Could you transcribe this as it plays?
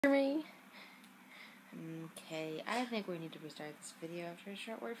Me. Okay, I think we need to restart this video after a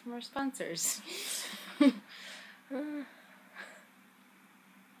short word from our sponsors. That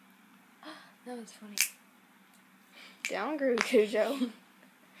was funny. Down grew Cujo.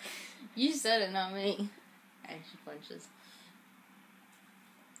 You said it, not me. And she punches.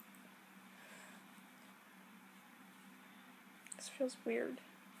 This feels weird.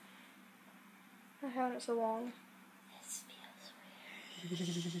 I haven't it so long. This feels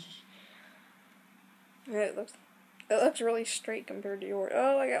weird. Yeah, it looks really straight compared to yours.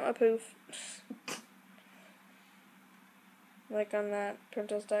 Oh, I got my poof. Like on that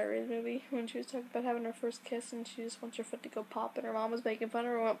Princess Diaries movie when she was talking about having her first kiss and she just wants her foot to go pop and her mom was making fun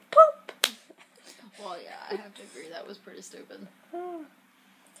of her and went pop. Well, yeah, I have to agree. That was pretty stupid.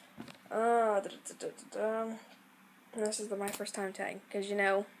 This is my first time tag because you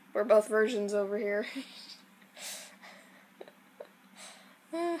know we're both virgins over here.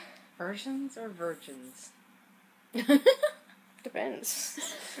 Versions or virgins? Depends.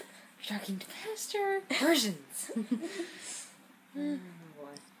 We're talking to Pastor. Versions. Oh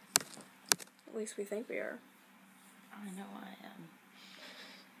boy. At least we think we are. I know I am.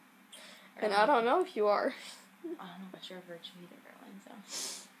 And I don't know if you are. I don't know about your virtue either,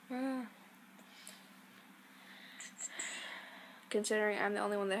 Caroline, so. Considering I'm the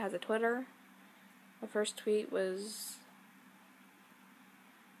only one that has a Twitter, my first tweet was,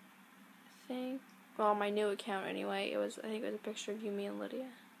 my new account anyway, I think it was a picture of you, me, and Lydia.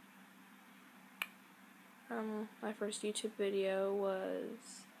 My first YouTube video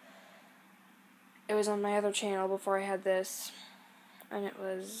it was on my other channel before I had this, and it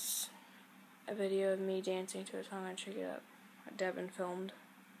was a video of me dancing to a song on Shake It Up. Devin filmed,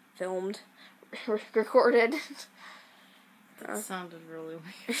 recorded. That sounded really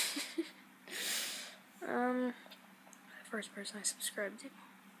weird. The first person I subscribed to.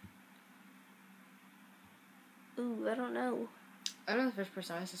 Ooh, I don't know. I know the first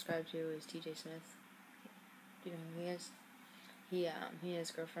person I subscribed to is TJ Smith. Do you know who he is? He and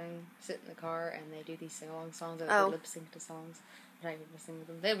his girlfriend sit in the car and they do these sing-along songs, or they lip sync to songs. I tried to sing with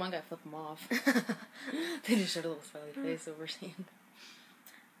them. They had one guy flip them off. They just showed a little smiley face over his hand.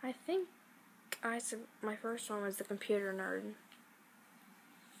 I think my first one was The Computer Nerd.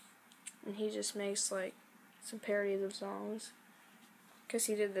 And he just makes, like, some parodies of songs. Because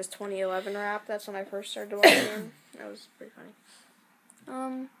he did this 2011 rap. That's when I first started watching him. That was pretty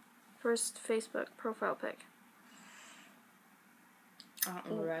funny. First Facebook profile pic. I don't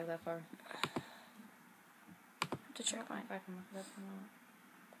remember back that far. To check mine. If I can look it up or not.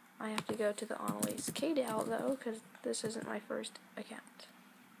 I have to go to the Annalise K-Dow, though, because this isn't my first account.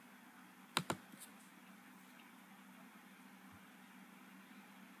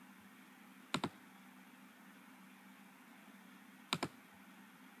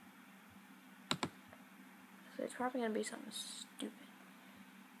 So it's probably going to be something stupid.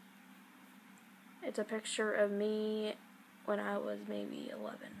 It's a picture of me when I was maybe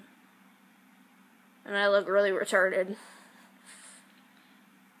 11. And I look really retarded.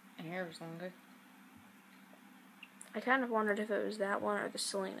 And hair was longer. I kind of wondered if it was that one or the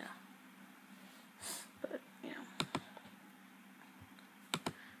Selena. But, you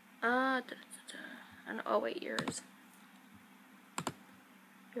know. Oh, wait, yours.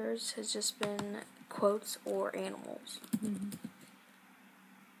 Yours has just been quotes or animals. Mm-hmm.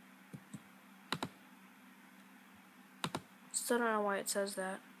 Still don't know why it says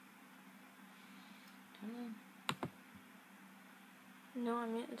that. I don't know. No, I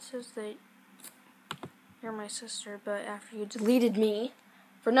mean, it says that you're my sister, but after you deleted me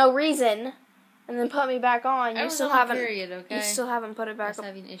for no reason and then put me back on, you still haven't. Period, okay? You still haven't put it back. I was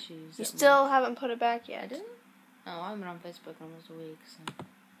having issues. You still haven't put it back yet. I didn't? Oh, I've been on Facebook almost a week, so.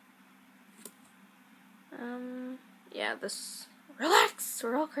 Yeah, relax!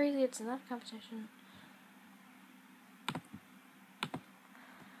 We're all crazy, it's not a competition.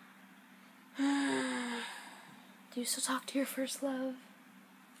 Do you still talk to your first love?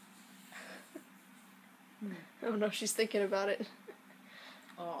 Oh no, she's thinking about it.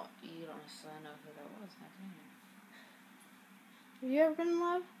 Oh, you don't necessarily know who that was, have you? Have you ever been in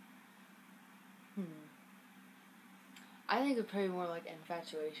love? I think it's probably more like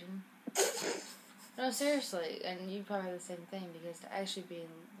infatuation. No, seriously, and you probably have the same thing, because to actually be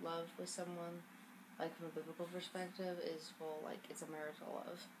in love with someone, like from a biblical perspective, is, well, like, it's a marital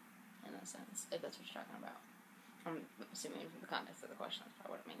love, in a sense, if that's what you're talking about. I'm assuming from the context of the question, that's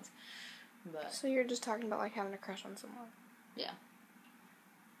probably what it means. But So you're just talking about, like, having a crush on someone? Yeah.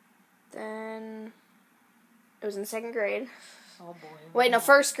 Then it was in 2nd grade. Oh, boy. Wait, no,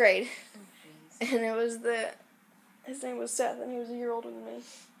 1st grade. Oh, jeez. And it was his name was Seth, and he was a year older than me.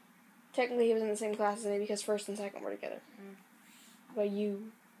 Technically, he was in the same class as me because first and second were together.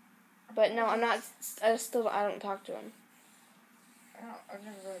 Mm. But no, I'm not. I don't talk to him. I've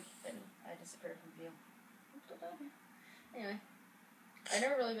never really been. I disappeared from view. Anyway, I've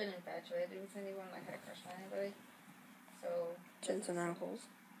never really been infatuated with anyone. Like, had a crush on anybody. So. Jensen Ackles.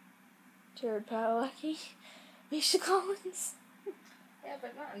 Jared Padalecki. Misha Collins. Yeah,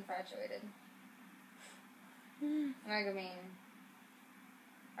 but not infatuated. Mm. Like, I mean,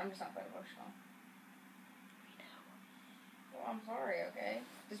 I'm just not that emotional. Well, I'm sorry, okay?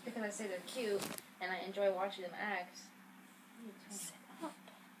 Just because I say they're cute and I enjoy watching them act. Sit up.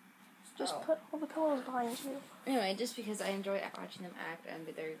 Just put all the pillows behind you. Anyway, just because I enjoy watching them act and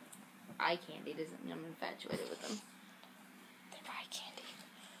they're eye candy doesn't mean I'm infatuated with them. They're eye candy.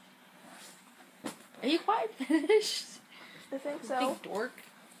 Are you quite finished? I think so. Big dork.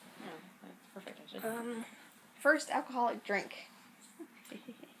 No, that's perfect, actually. First alcoholic drink.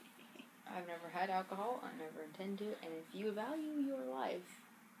 I've never had alcohol. I never intend to. And if you value your life,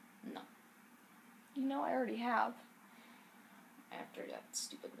 no. You know I already have. After that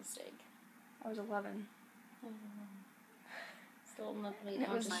stupid mistake. I was 11. Still not It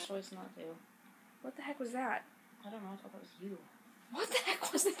my was conscious choice not to. What the heck was that? I don't know. I thought that was you. What the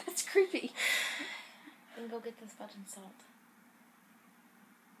heck was that? That's creepy. Then go get this fudge and salt.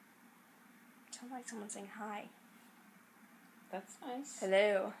 Sounds like someone saying hi. That's nice.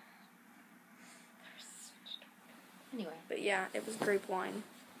 Hello. Anyway. But yeah, it was grape wine.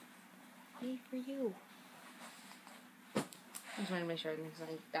 Yay for you. I just wanted to make sure I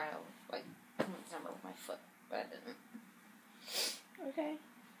didn't dial, like, someone's number with my foot, but I didn't. Okay.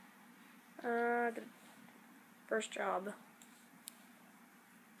 The first job.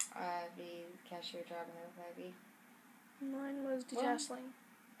 The cashier job in Ivy. Mine was detasseling.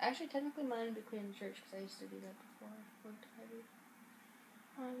 Actually, technically mine would be Queen Church, because I used to do that before I worked at Ivy.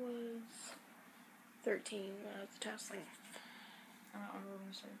 I was 13 when I was detasseling. I don't remember when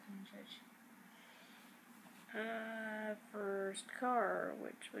we started Queen Church. First car,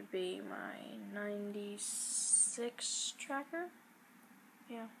 which would be my 96 Tracker.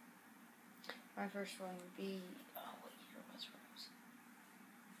 Yeah. My first one would be, what year was Rose?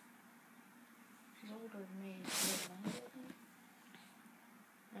 She's older than me. She was 90, I think.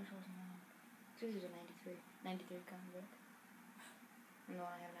 No, she wasn't 9. She was a 93. 93 Crown Vic. And the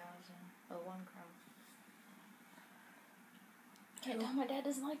one I have now is a 01 Crown. Can't tell my dad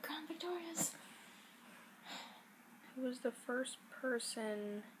doesn't like Crown Victorias. Who was the first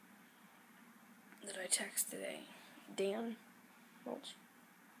person that I texted today? Dan Welch.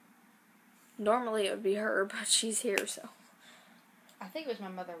 Normally it would be her, but she's here, so. I think it was my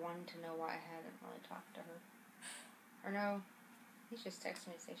mother wanting to know why I hadn't really talked to her. Or no, he's just texted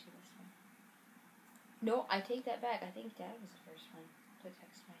me to say she missed me. No, I take that back. I think Dad was the first one to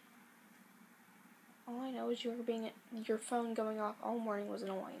text me. All I know is your phone going off all morning was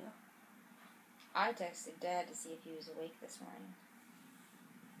annoying. I texted Dad to see if he was awake this morning.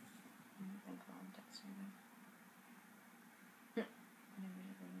 I don't think Mom texted me.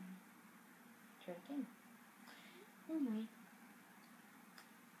 Try it again. Anyway.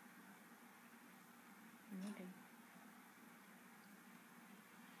 Okay.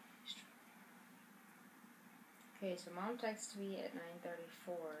 Okay, so Mom texted me at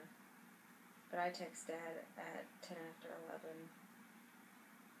 9:34, but I texted Dad at 10 after 11.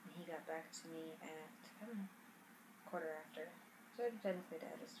 And he got back to me at, I don't know, quarter after. So technically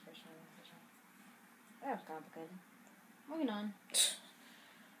Dad was the first one. That was complicated. Moving on.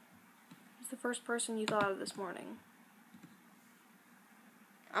 Who's the first person you thought of this morning?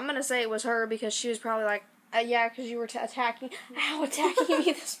 I'm gonna say it was her because she was probably like, yeah, because you were attacking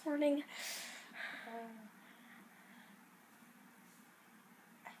me this morning.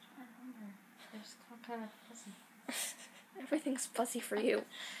 I don't remember. It's kind of fuzzy. Everything's fuzzy for you.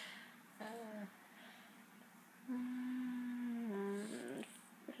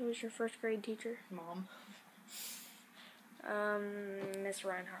 Who was your first grade teacher? Mom. Miss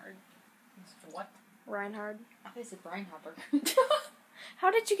Reinhard. What? Reinhard. I thought you said Brian Hopper. How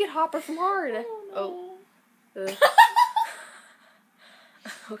did you get Hopper from Hard? Oh.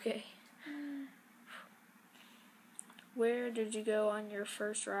 Okay. Where did you go on your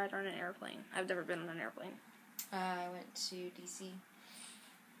first ride on an airplane? I've never been on an airplane. I went to D.C.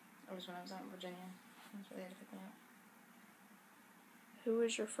 That was when I was out in Virginia. That's where they had to pick me up. Who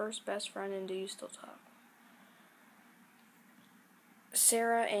was your first best friend and do you still talk?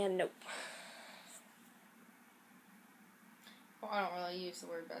 Sarah and nope. Well, I don't really use the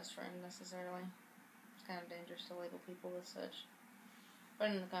word best friend necessarily. It's kind of dangerous to label people as such. But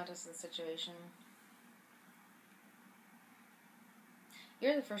in the context of the situation,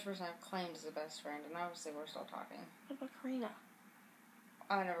 You're the first person I've claimed as a best friend, and obviously we're still talking. What about Karina?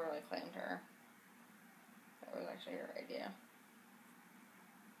 I never really claimed her. That was actually her idea.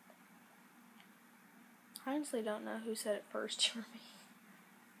 I honestly don't know who said it first for me.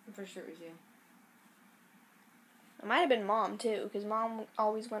 I'm pretty sure it was you. It might have been Mom, too, because Mom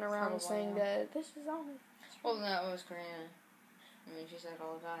always went around Probably, saying yeah. that this is on. Well, no, it was Karina. I mean, she said it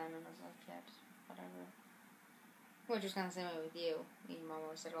all the time, and I was like, yeah, just whatever. Which was kind of the same way with you. Your mom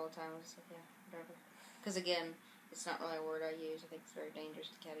always said it all the time. I was just like, yeah, whatever. Because, again, it's not really a word I use. I think it's very dangerous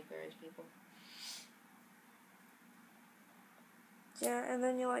to categorize people. Yeah, and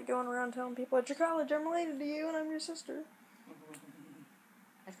then you like going around telling people at your college, I'm related to you and I'm your sister.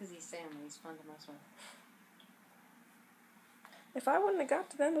 That's because he's Sam and he's fun to mess with. If I wouldn't have got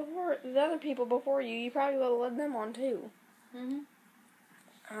to them before, the other people before you, you probably would have led them on too. Mm-hmm.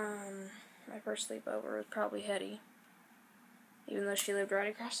 My first sleepover was probably Hetty. Even though she lived right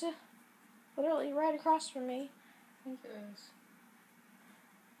across it. Literally right across from me. I think it was.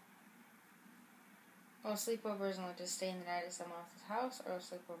 Well, sleepover isn't like just staying the night at someone else's house, or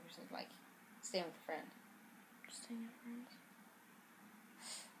sleepover isn't like staying with a friend. Staying with friends.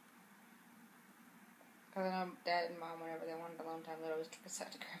 Because I know Dad and Mom, whenever they wanted alone time, they'd always kick us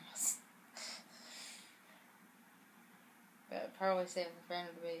out to Grandma's. But probably staying with a friend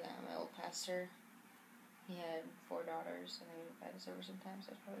would be my old pastor. He had 4 daughters, and they would invite us over sometimes.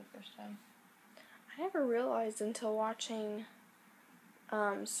 That was probably the first time. I never realized until watching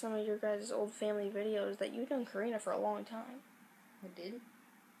some of your guys' old family videos that you'd known Karina for a long time. I did?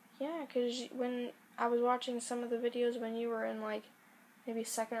 Yeah, because when I was watching some of the videos when you were in, like, maybe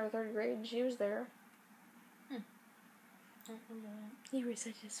 2nd or 3rd grade, she was there. I don't remember that. You were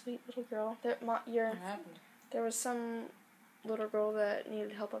such a sweet little girl. What happened? There was some little girl that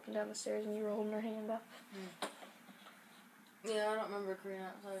needed help up and down the stairs, and you were holding her hand up. Yeah, I don't remember Karina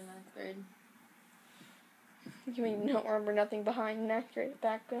outside of 9th grade. You mean you don't remember nothing behind 9th grade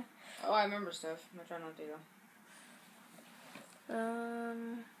back then? Oh, I remember stuff. I'm trying not to,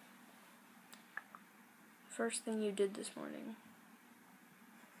 though. First thing you did this morning.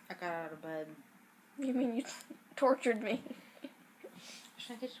 I got out of bed. You mean you tortured me? I was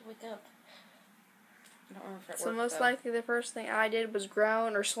trying to get you to wake up. I don't remember if it So worked, most though. likely the first thing I did was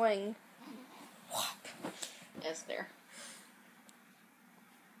groan or swing. What? Yes, there.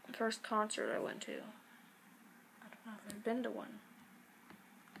 The first concert I went to. I don't know if I've been to one.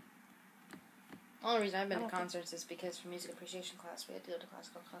 The only reason I've been I to don't concerts is because for music appreciation class we had to go to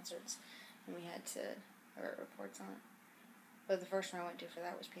classical concerts and we had to write reports on it. But the first one I went to for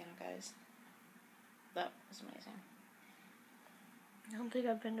that was Piano Guys. That was amazing. I don't think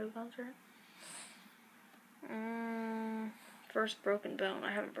I've been to a concert. First broken bone.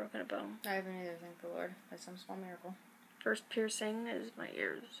 I haven't broken a bone. I haven't either, thank the Lord, by some small miracle. First piercing is my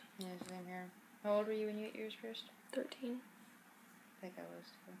ears. Yeah, same here. How old were you when you got yours pierced? 13. I think I was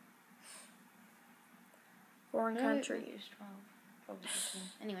too. Foreign country. You was 12. Probably 13.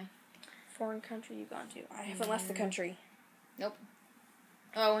 Anyway. Foreign country you've gone to. I haven't left the country. Nope.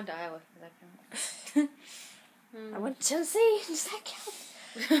 Oh, I went to Iowa. Does that count? I went to Tennessee. Does that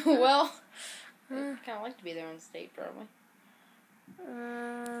count? Well, I'd kind of like to be their own state, probably.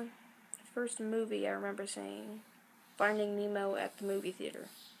 First movie I remember seeing, Finding Nemo at the movie theater.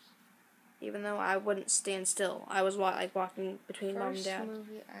 Even though I wouldn't stand still, I was walking between Mom and Dad. First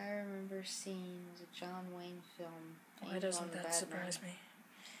movie I remember seeing was a John Wayne film. Why doesn't that surprise me?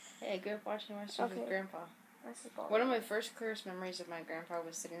 Hey, I grew up watching Westerns with Grandpa. One of my first clearest memories of my grandpa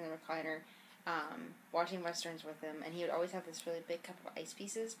was sitting in the recliner, watching Westerns with him, and he would always have this really big cup of ice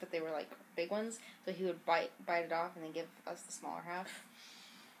pieces, but they were like big ones, so he would bite it off and then give us the smaller half.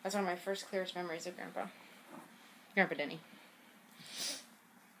 That's one of my first clearest memories of Grandpa. Grandpa Denny.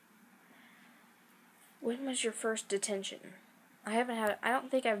 When was your first detention? I don't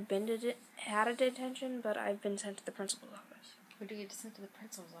think I've been had a detention, but I've been sent to the principal's office. What did you get sent to the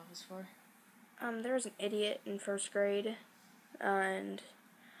principal's office for? There was an idiot in 1st grade, and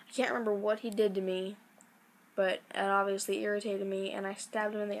I can't remember what he did to me, but it obviously irritated me, and I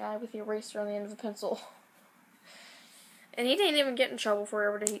stabbed him in the eye with the eraser on the end of the pencil. And he didn't even get in trouble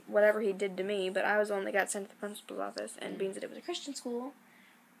for whatever he did to me, but I was the one that got sent to the principal's office, and being that it was a Christian school,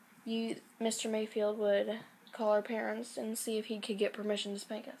 Mr. Mayfield would call our parents and see if he could get permission to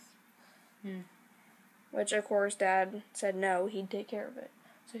spank us. Which, of course, Dad said no, he'd take care of it.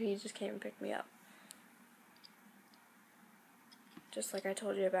 So he just came and picked me up. Just like I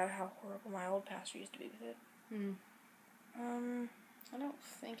told you about how horrible my old pastor used to be with it. I don't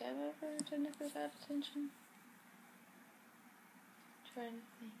think I've ever attended for that attention. Trying to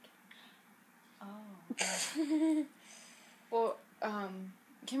think. Oh. Well,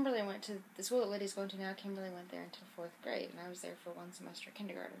 Kimberly went to the school that Lydia's going to now. Kimberly went there until 4th grade, and I was there for 1 semester of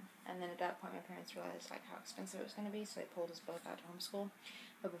kindergarten. And then at that point, my parents realized like how expensive it was going to be, so they pulled us both out to homeschool.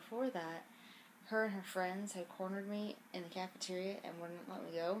 But before that, her and her friends had cornered me in the cafeteria and wouldn't let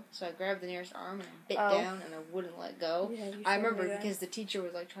me go. So I grabbed the nearest arm and I bit down, and I wouldn't let go. Yeah, I remember because the teacher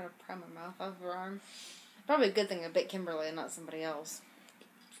was like trying to pry my mouth off her arm. Probably a good thing I bit Kimberly and not somebody else.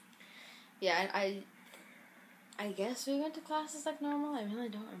 Yeah, I guess we went to classes like normal. I really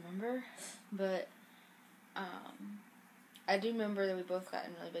don't remember. But, I do remember that we both got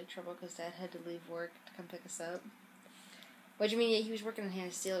in really big trouble because Dad had to leave work to come pick us up. Which, I mean, yeah, he was working in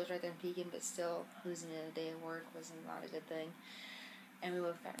Hannah Steel. It was right there in Pekin, but still, losing a day of work was not a good thing. And we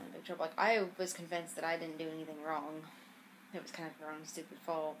both got in really big trouble. Like, I was convinced that I didn't do anything wrong. It was kind of her own stupid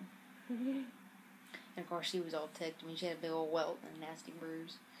fault. And, of course, she was all ticked. I mean, she had a big old welt and a nasty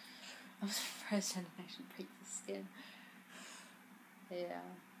bruise. I was surprised I didn't actually break the skin. Yeah.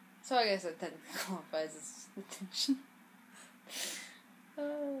 So I guess that technically qualifies as detention.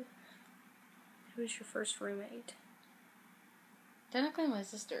 Who was your first roommate? Technically my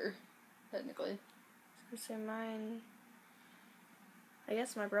sister. Technically. I was gonna say mine. I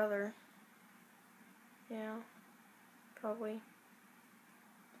guess my brother. Yeah. Probably.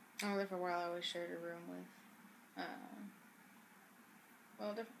 I was there for a while. I always shared a room with,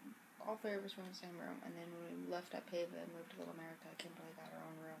 all 3 of us were in the same room, and then when we left at Pava and moved to Little America, Kimberly got her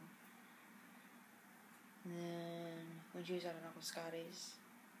own room. And then, when she was at Uncle Scotty's,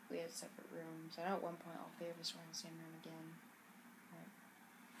 we had separate rooms. I know at one point all 3 of us were in the same room again.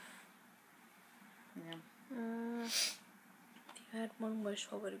 Yeah. If you had one wish,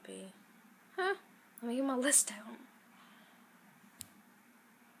 what would it be? Huh? Let me get my list out.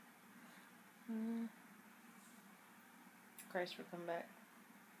 Christ would come back.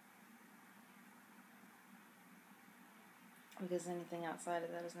 Because anything outside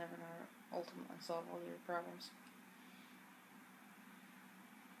of that is never going to ultimately solve all your problems.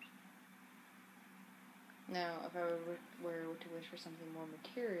 Now, if I were to wish for something more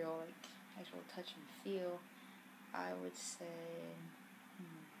material, like actual touch and feel, I would say...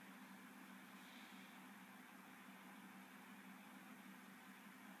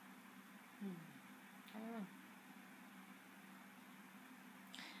 I don't know.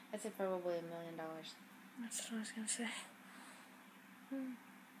 I'd say probably $1 million. That's what I was gonna say.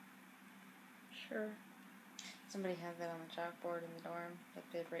 Sure. Somebody had that on the chalkboard in the dorm. Like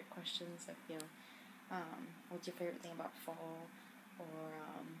they'd write questions like, what's your favorite thing about fall? Or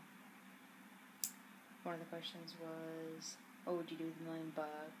one of the questions was, what would you do with $1 million?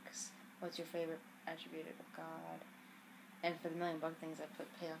 What's your favorite attribute of God? And for the $1 million things, I put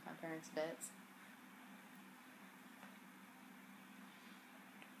pay off my parents' debts.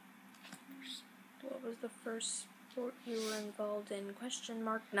 What was the first sport you were involved in? Question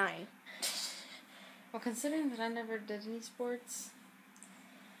mark 9. Well, considering that I never did any sports,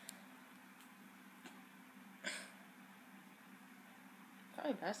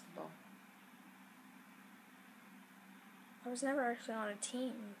 probably basketball. I was never actually on a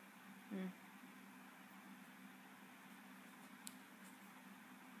team.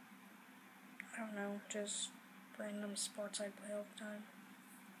 I don't know, just random sports I play all the time.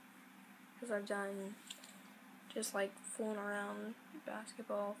 Because I've done just like fooling around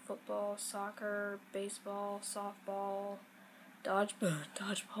basketball, football, soccer, baseball, softball,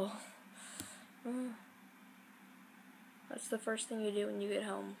 dodgeball. That's the first thing you do when you get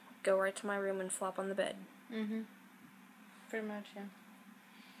home. Go right to my room and flop on the bed. Pretty much, yeah.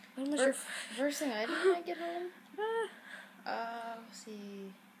 When was your first thing I do when I get home? Let's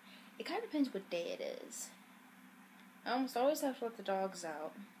see. It kind of depends what day it is. I almost always have to let the dogs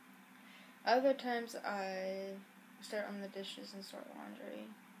out. Other times I start on the dishes and start laundry.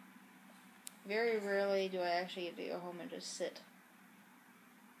 Very rarely do I actually get to go home and just sit.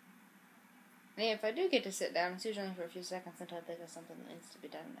 And if I do get to sit down, it's usually only for a few seconds until I think of something that needs to be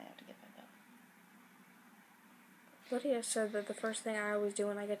done and I have to get back up. Lydia said that the first thing I always do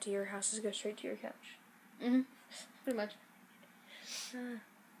when I get to your house is go straight to your couch. Pretty much.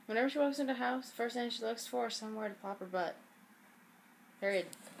 Whenever she walks into the house, the first thing she looks for is somewhere to plop her butt. Period.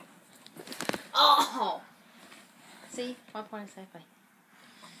 Oh! See? 1 point exactly.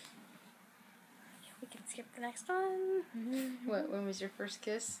 We can skip the next one. What, when was your first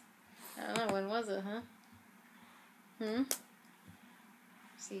kiss? I don't know, when was it, huh?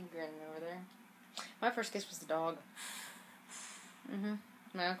 See you grinning over there. My first kiss was the dog.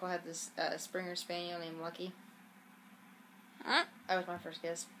 My uncle had this Springer Spaniel named Lucky. That was my first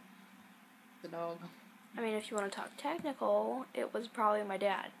kiss. The dog. I mean, if you want to talk technical, it was probably my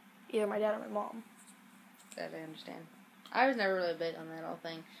dad. Either my dad or my mom. That I understand. I was never really big on that whole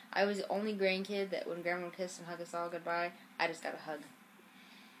thing. I was the only grandkid that when Grandma would kiss and hug us all goodbye, I just got a hug.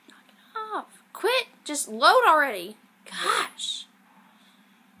 Knock it off. Quit. Just load already. Gosh.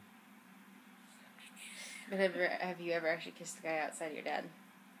 But have you ever actually kissed a guy outside your dad?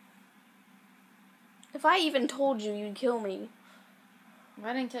 If I even told you, you'd kill me.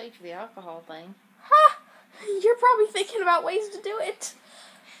 I didn't tell you for the alcohol thing. Ha! You're probably thinking about ways to do it.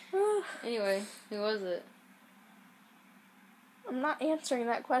 Anyway, who was it? I'm not answering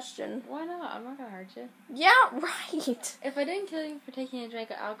that question. Why not? I'm not gonna hurt you. Yeah, right. If I didn't kill you for taking a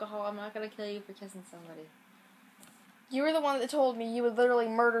drink of alcohol, I'm not gonna kill you for kissing somebody. You were the one that told me you would literally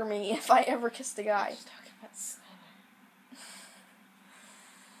murder me if I ever kissed a guy. Just talking about Skylar.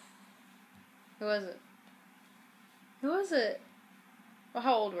 Who was it? Who was it? Well,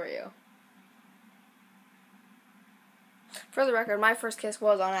 how old were you? For the record, my first kiss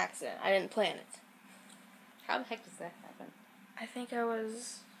was on accident. I didn't plan it. How the heck does that happen? I think I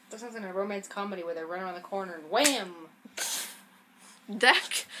was... That sounds like a romance comedy where they run around the corner and wham!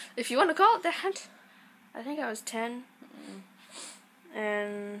 Deck, if you want to call it that. I think I was 10.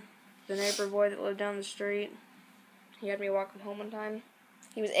 And the neighbor boy that lived down the street, he had me walk him home one time.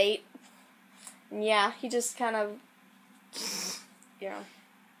 He was 8. And yeah, he just kind of,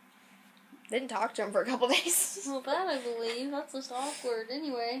 didn't talk to him for a couple days. Well, that I believe. That's just awkward.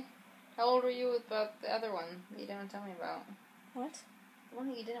 Anyway, how old were you about the other one that you didn't tell me about? What? The one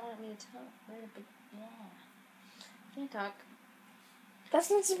that you didn't want me to tell. Yeah. Can't talk. That's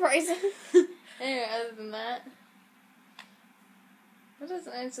not surprising. Anyway, other than that, that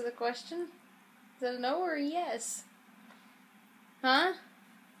doesn't answer the question. Is that a no or a yes? Huh?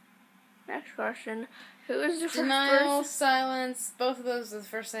 Next question. Who is your first Denial, person? silence, both of those are the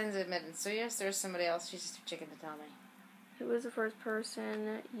first signs of admittance. So yes, there's somebody else. She's just too chicken to tell me. Who was the first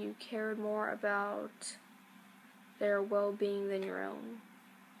person you cared more about their well-being than your own?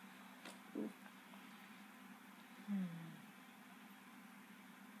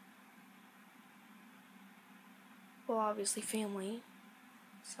 Well, obviously family.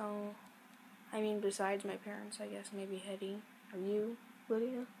 So, I mean, besides my parents, I guess maybe Hetty. Or you,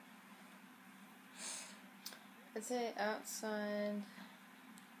 Lydia? I'd say outside.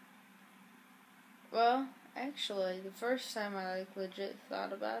 Well, actually, the first time I legit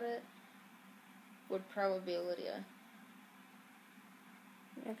thought about it would probably be Lydia.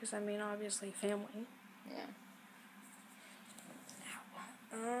 Yeah, because I mean, obviously family. Yeah.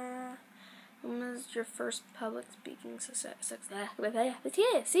 When was your first public speaking success?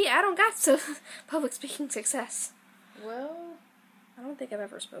 Yeah, see, I don't got so public speaking success. Well, I don't think I've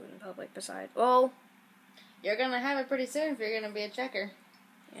ever spoken in public besides. Well, you're gonna have it pretty soon if you're gonna be a checker.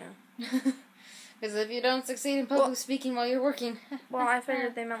 Yeah. Because if you don't succeed in public speaking while you're working. Well, I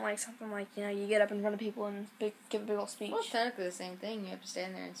figured they meant like something like, you get up in front of people and give a big old speech. Well, it's technically the same thing. You have to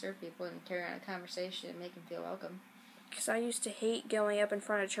stand there and serve people and carry on a conversation and make them feel welcome. Because I used to hate going up in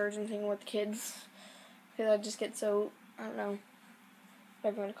front of church and singing with the kids. Because I'd just get so, I don't know,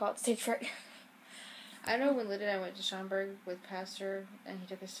 whatever you want to call it, stage fright. I know when Lydia and I went to Schaumburg with Pastor, and he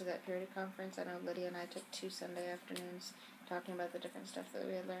took us to that Purity conference, I know Lydia and I took 2 Sunday afternoons talking about the different stuff that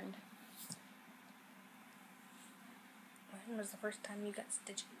we had learned. When was the first time you got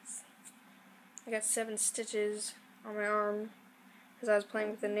stitches? I got 7 stitches on my arm because I was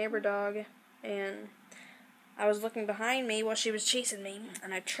playing with the neighbor dog, and I was looking behind me while she was chasing me,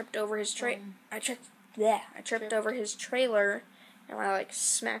 and I tripped over his I tripped over his trailer, and I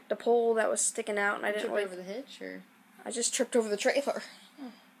smacked a pole that was sticking out, and I didn't trip over the hitch, or I just tripped over the trailer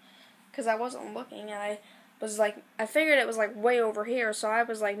because I wasn't looking, and I was I figured it was way over here, so I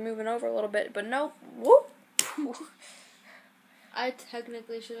was moving over a little bit, but nope, whoop. I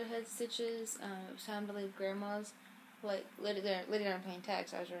technically should have had stitches. It was time to leave Grandma's. Lydia and I were playing tag,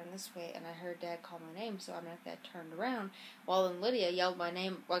 so I was running this way, and I heard Dad call my name, so I turned around. While then Lydia yelled my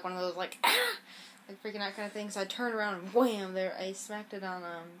name, one of those, ah! Freaking out kind of thing, so I turned around and wham! There, I smacked it on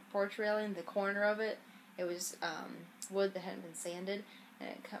porch railing, the corner of it. It was wood that hadn't been sanded, and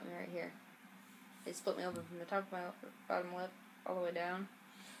it cut me right here. It split me open from the top of my bottom lip all the way down.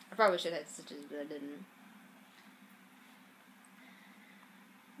 I probably should have had stitches, but I didn't.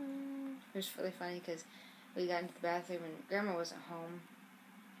 It was really funny because we got into the bathroom and Grandma wasn't home,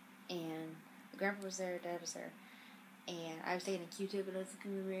 and Grandpa was there, Dad was there, and I was taking a Q-tip and I was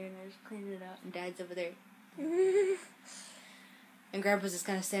looking in the mirror and I was cleaning it out, and Dad's over there. And Grandpa's just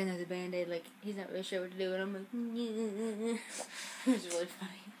kind of standing there with a Band-Aid, he's not really sure what to do, and I'm like, it was really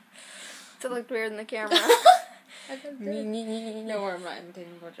funny. It looked weird in the camera. I just did. No, I'm not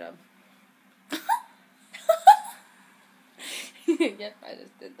imitating a blowjob. Yep, I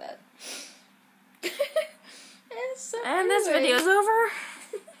just did that. And this video's over.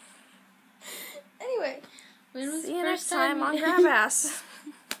 Anyway, when was See the you first next time on Grab Ass.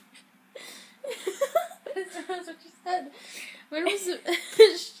 That's what you said. When was the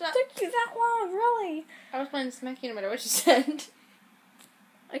shut? Took you that long, really? I was playing smacky no matter what you said.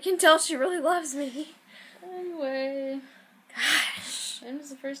 I can tell she really loves me. Anyway, Gosh. when was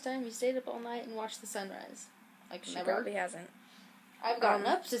the first time you stayed up all night and watched the sunrise? Like She never. probably hasn't. I've gotten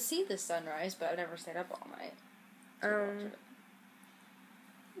up to see the sunrise, but I've never stayed up all night.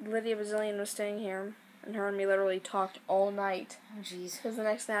 Lydia Bazillion was staying here, and her and me literally talked all night. Oh jeez. Because the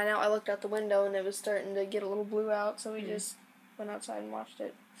next night out, I looked out the window and it was starting to get a little blue out, so we just went outside and watched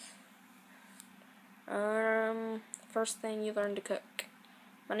it. First thing you learned to cook.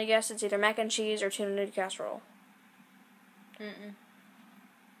 I'm gonna guess it's either mac and cheese or tuna noodle casserole.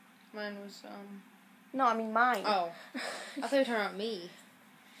 Mine was No, I mean mine. Oh, I thought you were talking about me.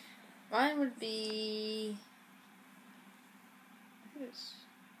 Mine would be. I think it's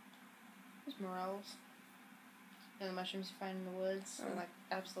morels. You know, the mushrooms you find in the woods. They're like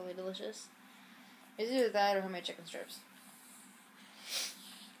absolutely delicious. It's either that or homemade chicken strips.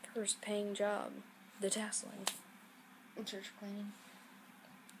 First paying job. The tasseling. Church cleaning.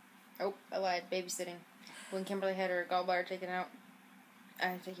 Oh, I lied. Babysitting. When Kimberly had her gallbladder taken out, I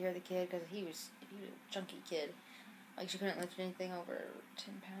had to take care of the kid because he was a chunky kid. Like, she couldn't lift anything over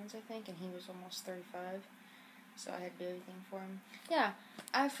 10 pounds, I think, and he was almost 35. So I had to do everything for him. Yeah,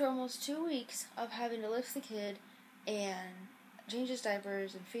 after almost 2 weeks of having to lift the kid and change his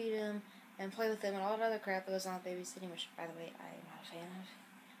diapers and feed him and play with him and all that other crap that goes on with babysitting, which, by the way, I am not a fan of.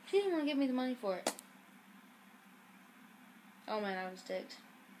 She didn't want to give me the money for it. Oh man, I was ticked.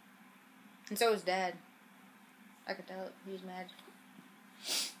 And so was Dad. I could tell he was mad.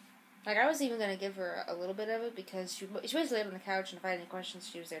 Like, I was even going to give her a little bit of it because she basically laid on the couch, and if I had any questions,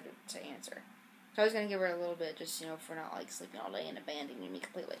 she was there to answer. So I was going to give her a little bit just, for not, like, sleeping all day and abandoning me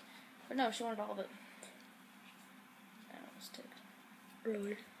completely. But no, she wanted all of it. And I was ticked.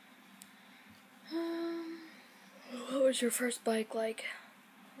 Really? What was your first bike like?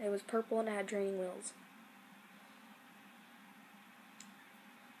 It was purple and it had training wheels.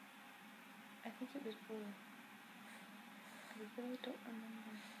 I think it was blue. I really don't remember.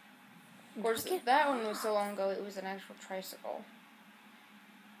 Of course, that one was so long ago, it was an actual tricycle.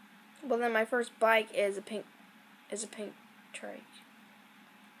 Well, then my first bike is a pink trike.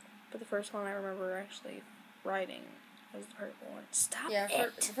 But the first one I remember actually riding was the purple one. Stop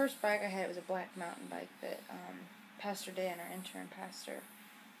it! The first bike I had was a black mountain bike that Pastor Dan, our intern pastor,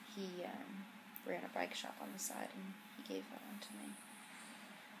 he ran a bike shop on the side, and he gave that one to me.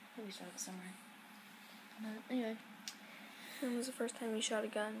 Maybe we saw it somewhere. Anyway. When was the first time you shot a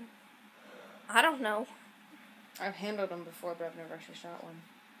gun? I don't know. I've handled them before, but I've never actually shot one.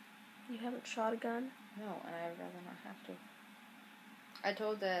 You haven't shot a gun? No, and I'd rather not have to. I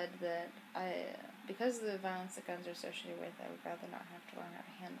told Dad that because of the violence that guns are associated with, I would rather not have to learn how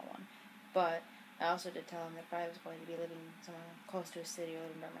to handle one. But I also did tell him that if I was going to be living somewhere close to a city or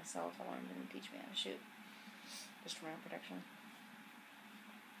living by myself, I wanted him to teach me how to shoot. Just for my own protection.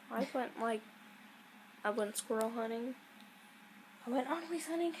 I went squirrel hunting. I went Arnold's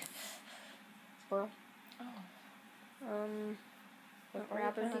hunting. Squirrel. Oh. Went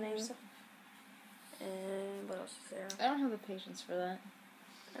rabbit hunting. And what else is there? I don't have the patience for that.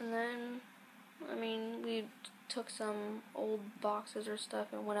 And then, we took some old boxes or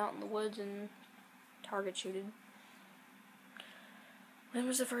stuff and went out in the woods and target shooted. When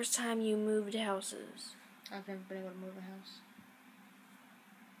was the first time you moved houses? I've never been able to move a house.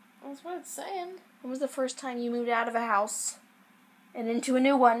 That's what it's saying. When was the first time you moved out of a house and into a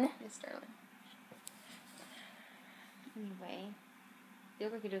new one? Yes, darling. Anyway, you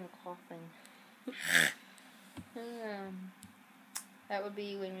look like you're doing the claw thing. That would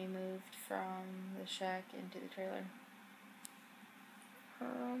be when we moved from the shack into the trailer.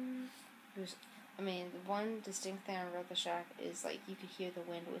 The one distinct thing I remember about the shack is, like, you could hear the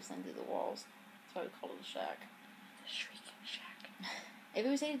wind whistling through the walls. That's why we called it the shack. The shrieking shack. If it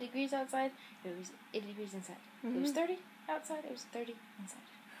was 80 degrees outside, it was 80 degrees inside. If it was 30 outside, it was 30 inside.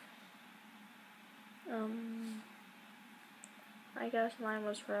 I guess mine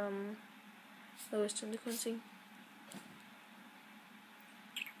was from Lewiston to Quincy.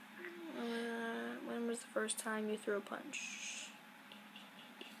 When was the first time you threw a punch?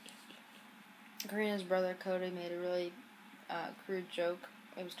 Karina's brother Cody made a really crude joke.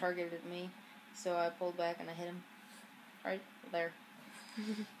 It was targeted at me, so I pulled back and I hit him right there.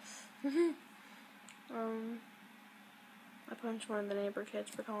 I punched one of the neighbor kids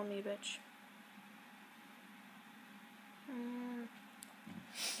for calling me a bitch.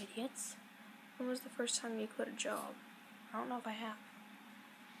 Idiots. When was the first time you quit a job? I don't know if I have.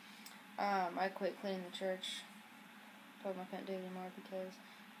 I quit cleaning the church. Told them I couldn't do it anymore because,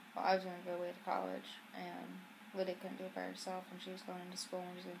 well, I was going to go away to college, and Lydia couldn't do it by herself, and she was going into school and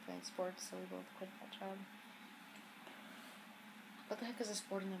she was going to play sports, so we both quit that job. What the heck is a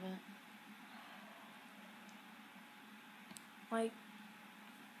sporting event? Like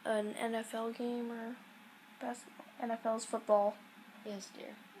an NFL game or basketball. NFL's football. Yes,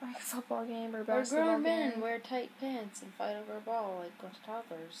 dear. Like a football game or Or basketball grown game. men wear tight pants and fight over a ball like a bunch of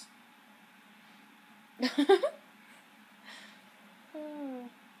toddlers. Oh.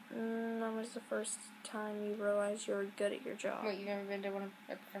 When was the first time you realized you were good at your job? Wait, you've never been to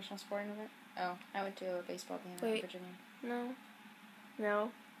a professional sporting event? Oh, I went to a baseball game in Virginia.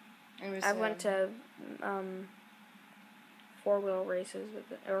 No. It was, I went to 4-wheel races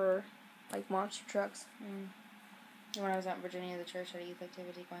or like monster trucks. When I was out in Virginia, the church had a youth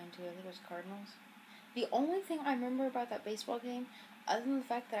activity going to, I think it was Cardinals. The only thing I remember about that baseball game, other than the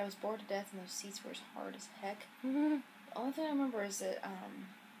fact that I was bored to death and those seats were as hard as heck, the only thing I remember is that,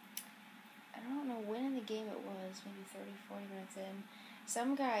 I don't know when in the game it was, maybe 30, 40 minutes in,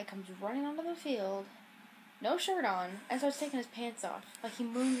 some guy comes running onto the field, no shirt on, and starts taking his pants off. Like, he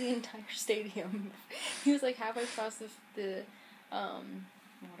mooned the entire stadium. He was, like, halfway across the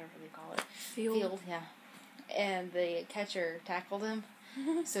whatever they call it. Field, yeah. And the catcher tackled him,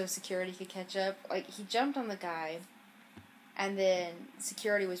 so security could catch up. Like, he jumped on the guy, and then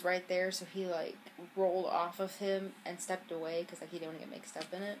security was right there, so he, like, rolled off of him and stepped away, because, like, he didn't want to get mixed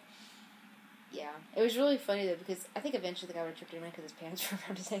up in it. Yeah. It was really funny, though, because I think eventually the guy would have tripped him in because his pants were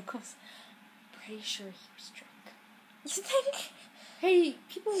around his ankles. Pretty sure he was drunk. You think? Hey,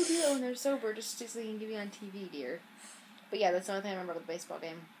 people who do that when they're sober just so they can give you on TV, dear. But yeah, that's the only thing I remember about the baseball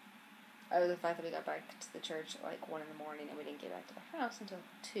game. Other than the fact that we got back to the church at like 1 in the morning and we didn't get back to the house until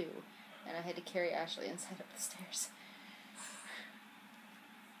 2. And I had to carry Ashley inside up the stairs.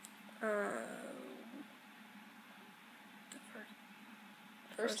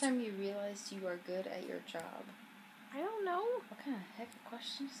 First time you realized you are good at your job. I don't know. What kind of heck of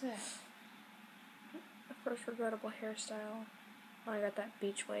question is that? The first regrettable hairstyle. When I got that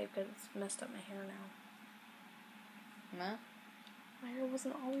beach wave because it's messed up my hair now. No? My hair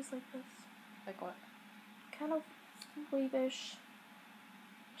wasn't always like this. Like what? Kind of weavish.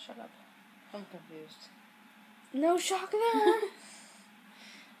 Shut up. I'm confused. No shock there!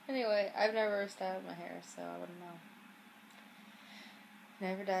 Anyway, I've never styled my hair, so I wouldn't know.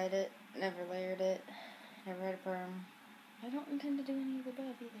 Never dyed it, never layered it, never had a perm. I don't intend to do any of the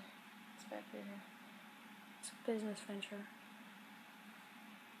above either. It's bad for your hair. It's a business venture.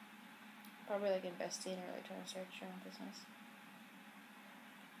 Probably like investing or like trying to start your own business.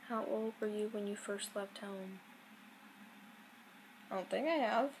 How old were you when you first left home? I don't think I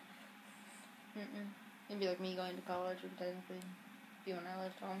have. It'd be like me going to college would technically be when I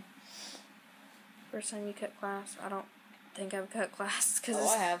left home. First time you cut class? I don't think I've cut class. Cause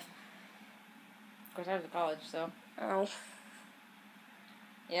I have. Of course, I was in college, so. Oh.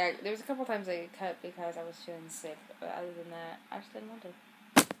 Yeah, there was a couple times I cut because I was feeling sick, but other than that, I just didn't want to.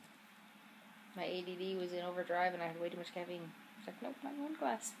 My ADD was in overdrive and I had way too much caffeine. I was like, nope, not going to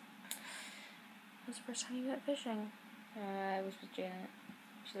class. When was the first time you went fishing? I was with Janet.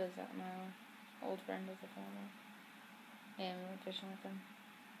 She lives out in my old friend of the family. And we went fishing with them.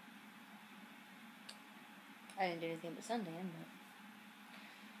 I didn't do anything but suntan, but...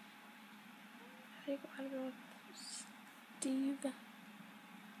 I think I might have been with Steve.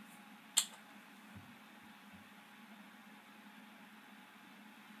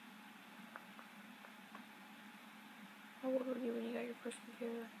 How old were you when you got your first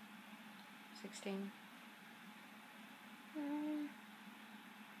computer? 16.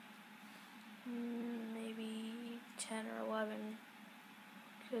 Maybe 10 or 11.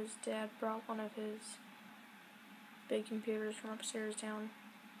 Because Dad brought one of his big computers from upstairs down.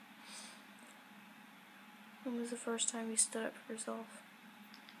 When was the first time you stood up for yourself?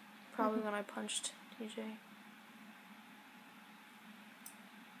 Probably when I punched TJ.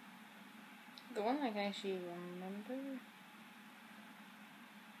 The one I can actually remember...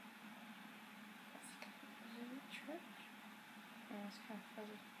 Was it at church? Oh, it's kind of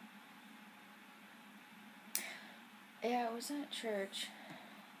fuzzy. Yeah, it was at church.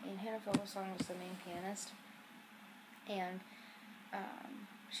 And Hannah Fogelsong was the main pianist. And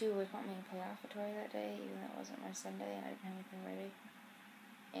she would want me to play offertory that day, even though it wasn't my Sunday and I didn't have anything ready.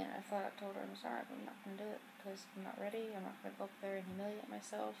 And I thought I told her, I'm sorry, but I'm not going to do it because I'm not ready. I'm not going to go up there and humiliate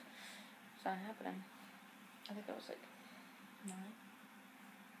myself. It's not happening. I think I was like 9.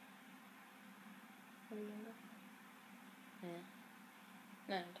 Were you younger? Yeah.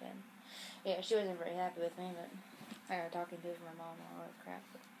 9 or 10. Yeah, she wasn't very happy with me, but I got talking to my mom and all that crap.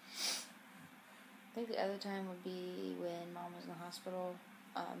 But I think the other time would be when Mom was in the hospital.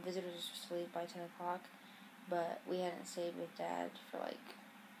 Visitors were supposed to leave by 10 o'clock, but we hadn't stayed with Dad for like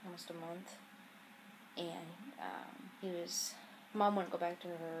almost a month. And Mom wouldn't go back to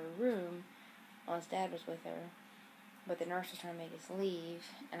her room unless Dad was with her. But the nurse was trying to make us leave,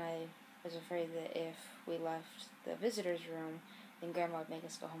 and I was afraid that if we left the visitor's room, then Grandma would make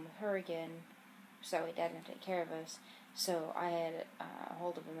us go home with her again, so that way Dad didn't take care of us. So I had a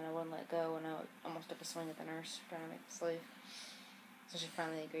hold of him, and I wouldn't let go, and I almost took a swing at the nurse trying to make us leave. So she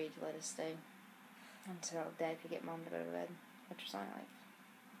finally agreed to let us stay until Dad could get Mom to go to bed, which was only like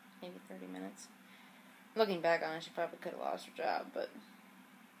maybe 30 minutes. Looking back on it, she probably could have lost her job, but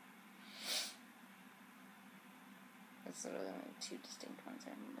that's literally only 2 distinct ones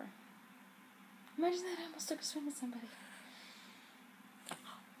I remember. Imagine that, I almost took a swing at somebody.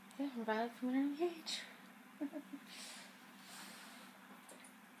 Yeah, we're violent from an early age.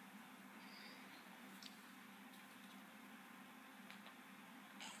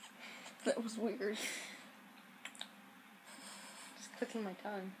 That was weird. Just clicking my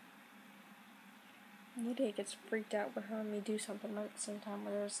tongue. Lydia gets freaked out when her and me do something at the same time,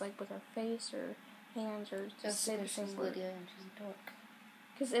 whether it's like with her face or hands or just say the same word. Lydia and she's a dork.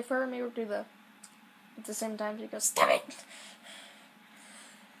 Because if her and me were to do at the same time, she goes, "Stop it!"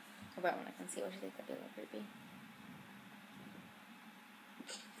 How about when I can see what she thinks that'd be a little creepy?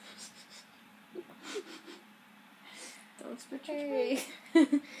 Don't spit your Hey.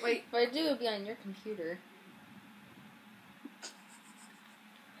 Wait. If I do, it'll be on your computer.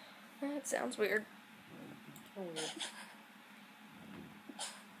 That sounds weird. Oh, weird.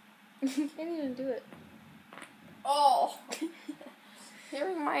 You can't even do it. Oh!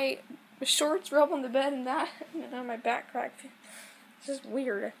 Hearing my shorts rub on the bed and that, and then my back crack. It's just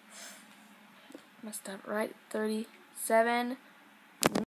weird. Messed up, right? 37.